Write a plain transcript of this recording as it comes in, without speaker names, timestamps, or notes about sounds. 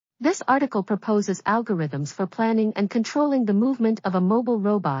This article proposes algorithms for planning and controlling the movement of a mobile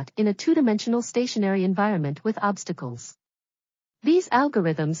robot in a two-dimensional stationary environment with obstacles. These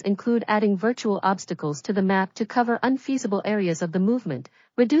algorithms include adding virtual obstacles to the map to cover unfeasible areas of the movement,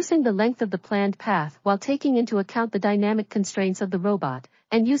 reducing the length of the planned path while taking into account the dynamic constraints of the robot,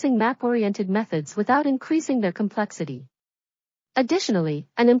 and using map-oriented methods without increasing their complexity. Additionally,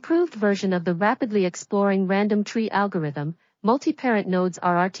 an improved version of the rapidly exploring random tree algorithm, multi-parent nodes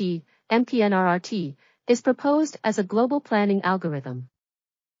RRT, MPNRRT, is proposed as a global planning algorithm.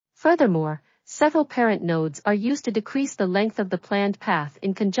 Furthermore, several parent nodes are used to decrease the length of the planned path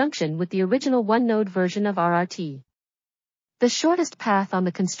in conjunction with the original one-node version of RRT. The shortest path on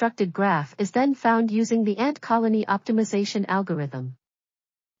the constructed graph is then found using the ant colony optimization algorithm.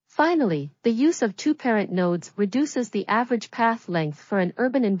 Finally, the use of two parent nodes reduces the average path length for an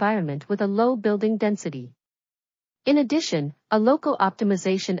urban environment with a low building density. In addition, a local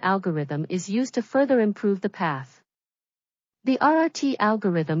optimization algorithm is used to further improve the path. The RRT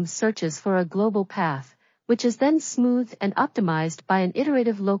algorithm searches for a global path, which is then smoothed and optimized by an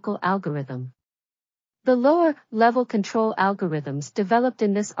iterative local algorithm. The lower-level control algorithms developed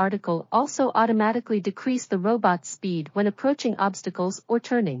in this article also automatically decrease the robot's speed when approaching obstacles or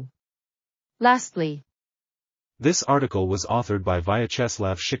turning. Lastly, this article was authored by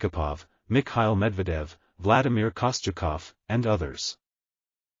Viacheslav Pshikhopov, Mikhail Medvedev, Vladimir Kostjukov, and others.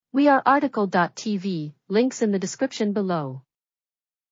 We are RTCLTV, links in the description below.